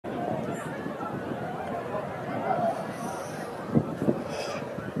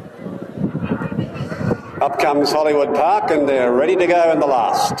Up comes Hollywood Park, and they're ready to go in the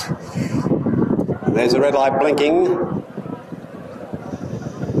last. And there's the red light blinking.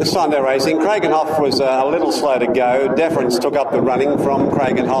 This time they're racing. Cragenhoff was a little slow to go. Deference took up the running from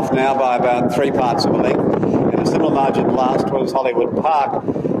Cragenhoff now by about 3 parts of a length. In a similar margin last was Hollywood Park.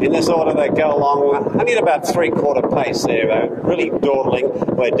 In this order they go along only at about 3/4 pace there, really dawdling,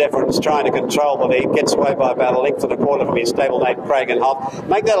 where Deference trying to control the lead, gets away by about 1.25 from his stablemate Cragenhoff.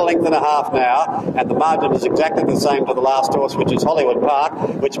 Make that 1.5 now, and the margin is exactly the same to the last horse, which is Hollywood Park,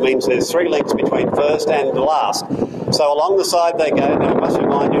 which means there's 3 lengths between first and last. So along the side they go. Now, I must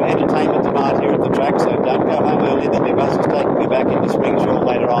remind you, entertainment tonight here at the track, so don't go home early. There'll be buses taking you back into Springsure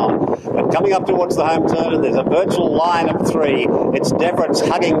later on. But coming up towards the home turn, and there's a virtual line of 3. It's Deference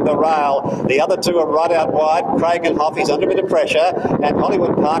hugging the rail. The other 2 are right out wide. Cragenhoff is under a bit of pressure, and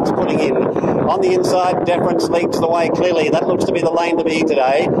Hollywood Park's putting in. On the inside, Deference leads the way clearly. That looks to be the lane to be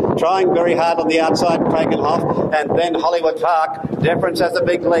today. Trying very hard on the outside, Cragenhoff, and then Hollywood Park. Deference has a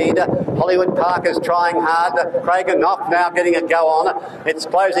big lead. Hollywood Park is trying hard. Cragenhoff now getting a go on. It's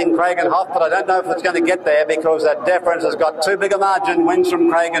closing Cragenhoff, but I don't know if it's going to get there because that Deference has got too big a margin. Wins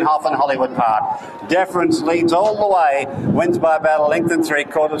from Cragenhoff and Hollywood Park. Deference leads all the way. Wins by about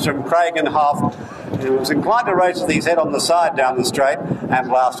 1.75 from Cragenhoff. He was inclined to race with his head on the side down the straight,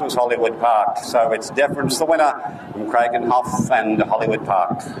 and last was Hollywood Park. So it's Deference the winner from Cragenhoff and Hollywood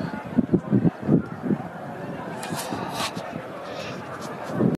Park.